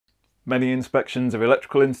Many inspections of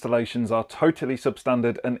electrical installations are totally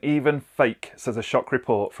substandard and even fake, says a shock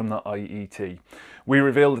report from the IET. We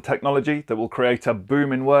reveal the technology that will create a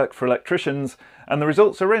boom in work for electricians, and the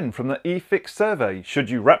results are in from the eFIXX survey. Should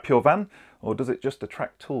you wrap your van, or does it just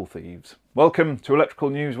attract tool thieves? Welcome to Electrical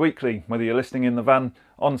News Weekly, whether you're listening in the van,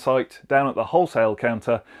 on site, down at the wholesale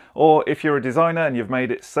counter, or if you're a designer and you've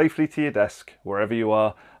made it safely to your desk, wherever you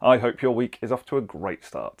are, I hope your week is off to a great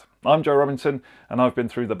start. I'm Joe Robinson, and I've been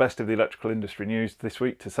through the best of the electrical industry news this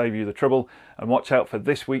week to save you the trouble, and watch out for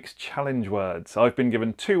this week's challenge words. I've been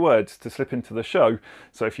given 2 words to slip into the show,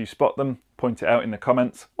 so if you spot them, point it out in the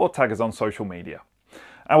comments or tag us on social media.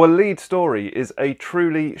 Our lead story is a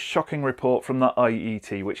truly shocking report from the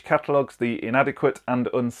IET, which catalogues the inadequate and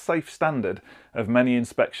unsafe standard of many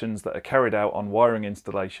inspections that are carried out on wiring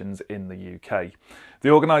installations in the UK.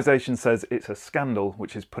 The organisation says it's a scandal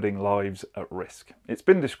which is putting lives at risk. It's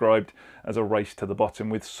been described as a race to the bottom,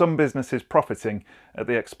 with some businesses profiting at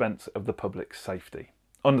the expense of the public's safety.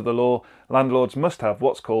 Under the law, landlords must have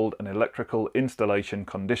what's called an electrical installation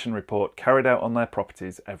condition report carried out on their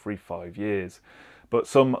properties every 5 years. But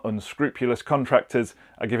some unscrupulous contractors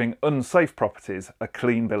are giving unsafe properties a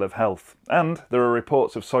clean bill of health. And there are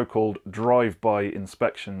reports of so-called drive-by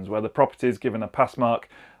inspections where the properties given a pass mark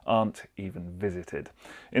aren't even visited.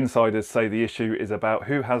 Insiders say the issue is about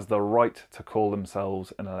who has the right to call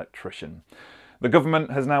themselves an electrician. The government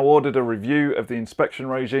has now ordered a review of the inspection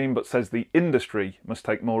regime, but says the industry must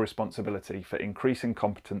take more responsibility for increasing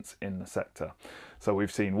competence in the sector. So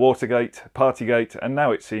we've seen Watergate, Partygate, and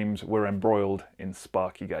now it seems we're embroiled in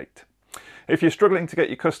Sparkygate. If you're struggling to get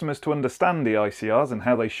your customers to understand EICRs and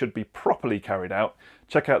how they should be properly carried out,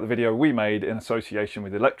 check out the video we made in association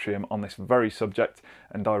with Electrium on this very subject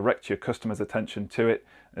and direct your customers' attention to it,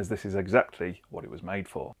 as this is exactly what it was made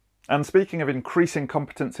for. And speaking of increasing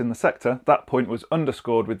competence in the sector, that point was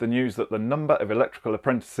underscored with the news that the number of electrical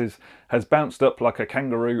apprentices has bounced up like a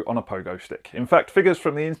kangaroo on a pogo stick. In fact, figures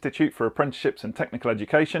from the Institute for Apprenticeships and Technical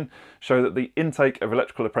Education show that the intake of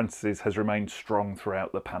electrical apprentices has remained strong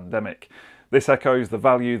throughout the pandemic. This echoes the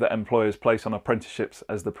value that employers place on apprenticeships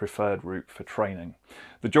as the preferred route for training.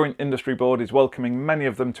 The Joint Industry Board is welcoming many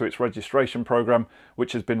of them to its registration programme,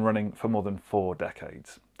 which has been running for more than 4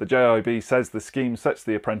 decades. The JIB says the scheme sets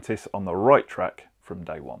the apprentice on the right track from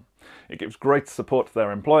day one. It gives greater support to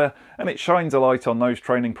their employer, and it shines a light on those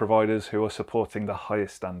training providers who are supporting the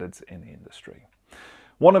highest standards in the industry.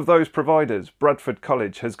 One of those providers, Bradford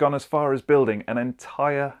College, has gone as far as building an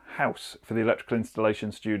entire house for the electrical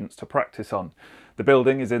installation students to practice on. The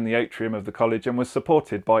building is in the atrium of the college and was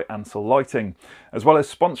supported by Ansell Lighting. As well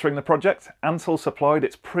as sponsoring the project, Ansell supplied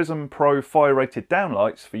its Prism Pro fire-rated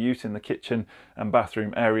downlights for use in the kitchen and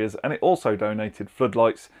bathroom areas, and it also donated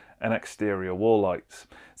floodlights and exterior wall lights.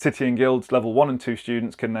 City and Guilds Level 1 and 2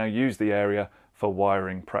 students can now use the area for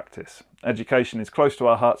wiring practice. Education is close to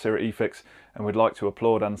our hearts here at eFIXX, and we'd like to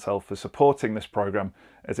applaud Ansell for supporting this programme,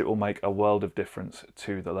 as it will make a world of difference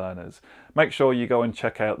to the learners. Make sure you go and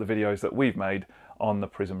check out the videos that we've made on the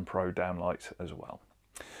Prism Pro downlights as well.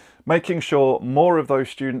 Making sure more of those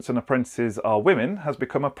students and apprentices are women has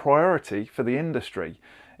become a priority for the industry.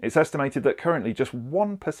 It's estimated that currently just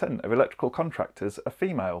 1% of electrical contractors are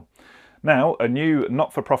female. Now, a new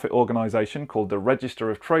not-for-profit organisation called the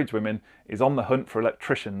Register of Tradeswomen is on the hunt for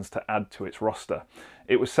electricians to add to its roster.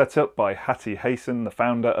 It was set up by Hattie Hasten, the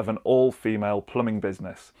founder of an all-female plumbing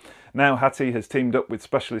business. Now Hattie has teamed up with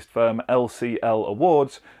specialist firm LCL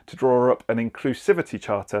Awards to draw up an inclusivity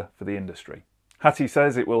charter for the industry. Hattie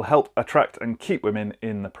says it will help attract and keep women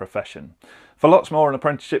in the profession. For lots more on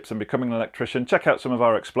apprenticeships and becoming an electrician, check out some of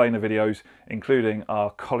our explainer videos, including our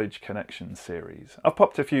College Connection series. I've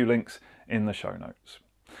popped a few links in the show notes.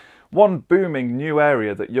 One booming new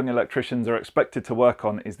area that young electricians are expected to work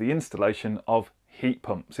on is the installation of heat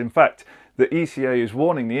pumps. In fact, the ECA is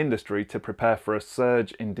warning the industry to prepare for a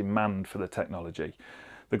surge in demand for the technology.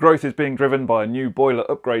 The growth is being driven by a new boiler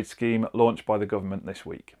upgrade scheme launched by the government this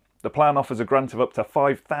week. The plan offers a grant of up to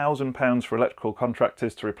 £5,000 for electrical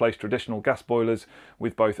contractors to replace traditional gas boilers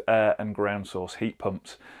with both air and ground source heat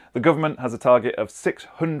pumps. The government has a target of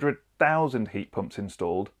 600,000 heat pumps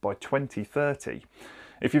installed by 2030.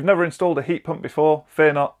 If you've never installed a heat pump before,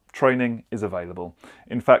 fear not, training is available.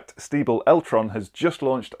 In fact, Stiebel Eltron has just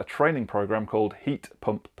launched a training program called Heat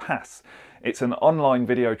Pump Pass. It's an online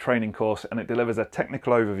video training course, and it delivers a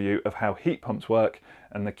technical overview of how heat pumps work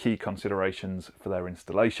and the key considerations for their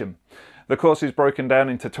installation. The course is broken down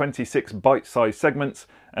into 26 bite-sized segments,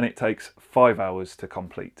 and it takes 5 hours to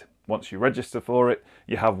complete. Once you register for it,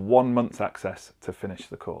 you have 1 month's access to finish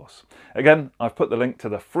the course. Again, I've put the link to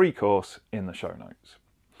the free course in the show notes.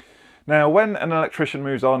 Now, when an electrician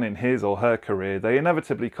moves on in his or her career, they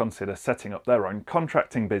inevitably consider setting up their own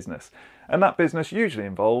contracting business, and that business usually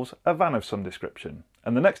involves a van of some description.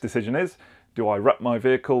 And the next decision is, do I wrap my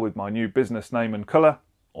vehicle with my new business name and colour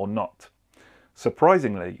or not?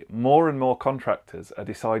 Surprisingly, more and more contractors are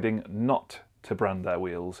deciding not to brand their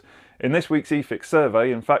wheels. In this week's eFIXX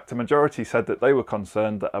survey, in fact, a majority said that they were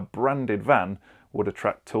concerned that a branded van would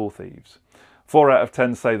attract tool thieves. 4 out of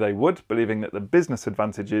 10 say they would, believing that the business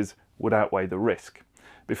advantages would outweigh the risk.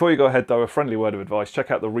 Before you go ahead though, a friendly word of advice, check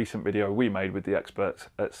out the recent video we made with the experts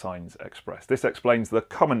at Signs Express. This explains the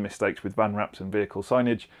common mistakes with van wraps and vehicle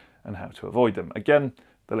signage and how to avoid them. Again,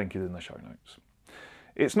 the link is in the show notes.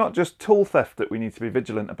 It's not just tool theft that we need to be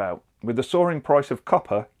vigilant about. With the soaring price of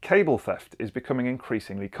copper, cable theft is becoming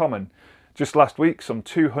increasingly common. Just last week, some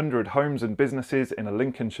 200 homes and businesses in a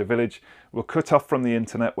Lincolnshire village were cut off from the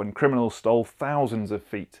internet when criminals stole thousands of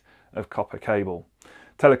feet of copper cable.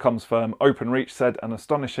 Telecoms firm Openreach said an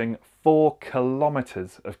astonishing 4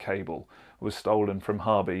 kilometres of cable was stolen from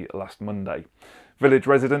Harby last Monday. Village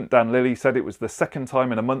resident Dan Lilly said it was the second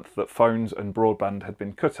time in a month that phones and broadband had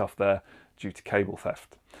been cut off there due to cable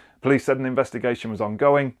theft. Police said an investigation was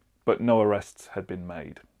ongoing, but no arrests had been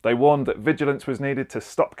made. They warned that vigilance was needed to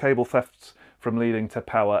stop cable thefts from leading to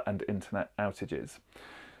power and internet outages.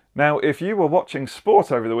 Now, if you were watching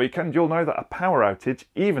sport over the weekend, you'll know that a power outage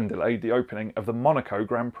even delayed the opening of the Monaco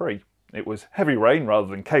Grand Prix. It was heavy rain rather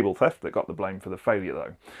than cable theft that got the blame for the failure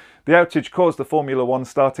though. The outage caused the Formula One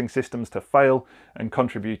starting systems to fail and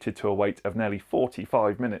contributed to a wait of nearly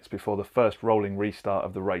 45 minutes before the first rolling restart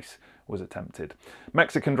of the race was attempted.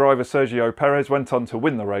 Mexican driver Sergio Perez went on to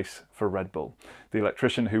win the race for Red Bull. The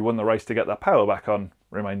electrician who won the race to get their power back on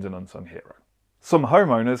remains an unsung hero. Some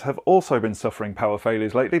homeowners have also been suffering power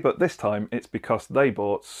failures lately, but this time it's because they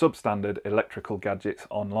bought substandard electrical gadgets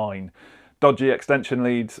online. Dodgy extension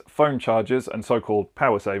leads, phone chargers and so-called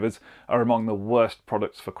power savers are among the worst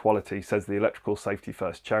products for quality, says the Electrical Safety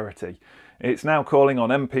First charity. It's now calling on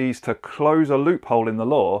MPs to close a loophole in the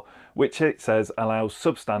law, which it says allows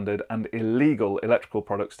substandard and illegal electrical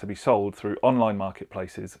products to be sold through online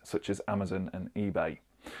marketplaces such as Amazon and eBay.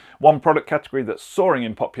 One product category that's soaring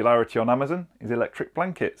in popularity on Amazon is electric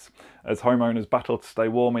blankets, as homeowners battle to stay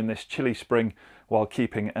warm in this chilly spring while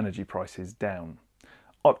keeping energy prices down.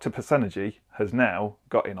 Octopus Energy has now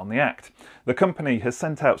got in on the act. The company has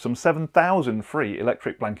sent out some 7,000 free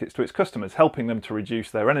electric blankets to its customers, helping them to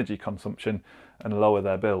reduce their energy consumption and lower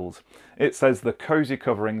their bills. It says the cosy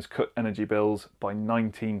coverings cut energy bills by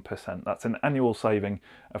 19%. That's an annual saving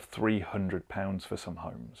of £300 for some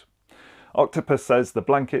homes. Octopus says the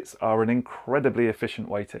blankets are an incredibly efficient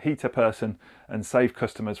way to heat a person and save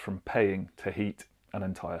customers from paying to heat an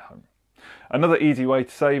entire home. Another easy way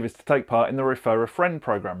to save is to take part in the Refer a Friend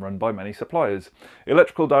programme run by many suppliers.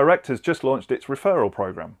 Electrical Direct has just launched its referral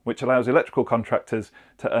programme, which allows electrical contractors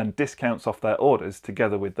to earn discounts off their orders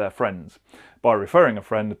together with their friends. By referring a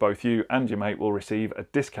friend, both you and your mate will receive a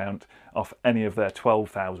discount off any of their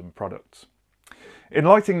 12,000 products. In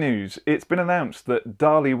lighting news, it's been announced that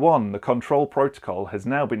DALI 1, the control protocol, has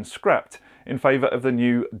now been scrapped in favour of the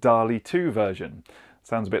new DALI 2 version.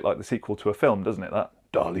 Sounds a bit like the sequel to a film, doesn't it, that?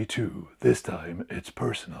 DALI 2, this time it's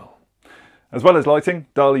personal. As well as lighting,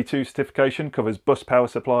 DALI 2 certification covers bus power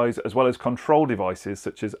supplies as well as control devices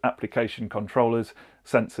such as application controllers,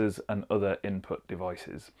 sensors and other input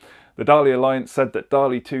devices. The DALI Alliance said that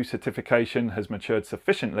DALI 2 certification has matured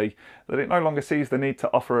sufficiently that it no longer sees the need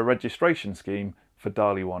to offer a registration scheme for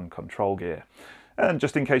DALI 1 control gear. And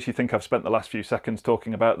just in case you think I've spent the last few seconds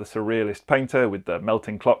talking about the surrealist painter with the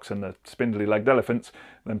melting clocks and the spindly-legged elephants,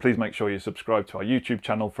 then please make sure you subscribe to our YouTube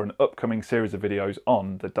channel for an upcoming series of videos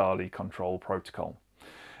on the DALI control protocol.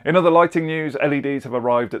 In other lighting news, LEDs have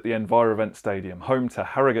arrived at the Envirovent Stadium, home to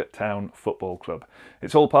Harrogate Town Football Club.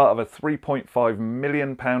 It's all part of a £3.5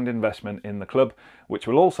 million investment in the club, which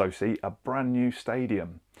will also see a brand new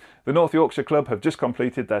stadium. The North Yorkshire club have just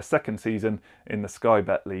completed their second season in the Sky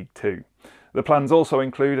Bet League 2. The plans also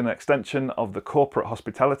include an extension of the corporate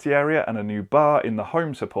hospitality area and a new bar in the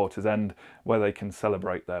home supporters end where they can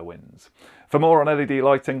celebrate their wins. For more on LED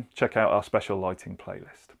lighting, check out our special lighting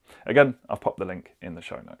playlist. Again, I've popped the link in the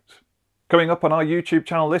show notes. Coming up on our YouTube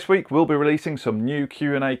channel this week, we'll be releasing some new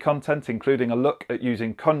Q&A content, including a look at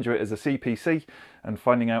using Conduit as a CPC and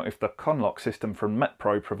finding out if the Conlock system from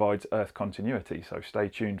MetPro provides earth continuity, so stay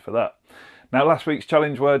tuned for that. Now, last week's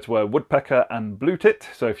challenge words were woodpecker and blue tit,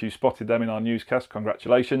 so if you spotted them in our newscast,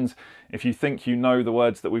 congratulations. If you think you know the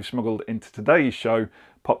words that we've smuggled into today's show,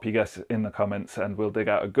 pop your guess in the comments and we'll dig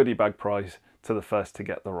out a goodie bag prize to the first to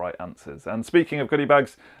get the right answers. And speaking of goodie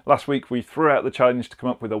bags, last week we threw out the challenge to come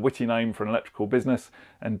up with a witty name for an electrical business,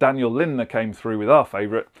 and Daniel Lindner came through with our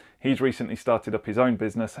favourite. He's recently started up his own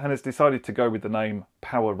business and has decided to go with the name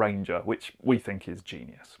Power Ranger, which we think is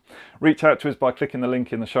genius. Reach out to us by clicking the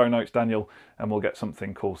link in the show notes, Daniel, and we'll get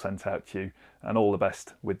something cool sent out to you. And all the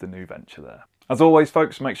best with the new venture there. As always,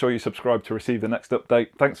 folks, make sure you subscribe to receive the next update.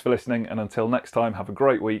 Thanks for listening, and until next time, have a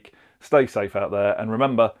great week, stay safe out there, and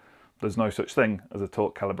remember, there's no such thing as a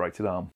torque calibrated arm.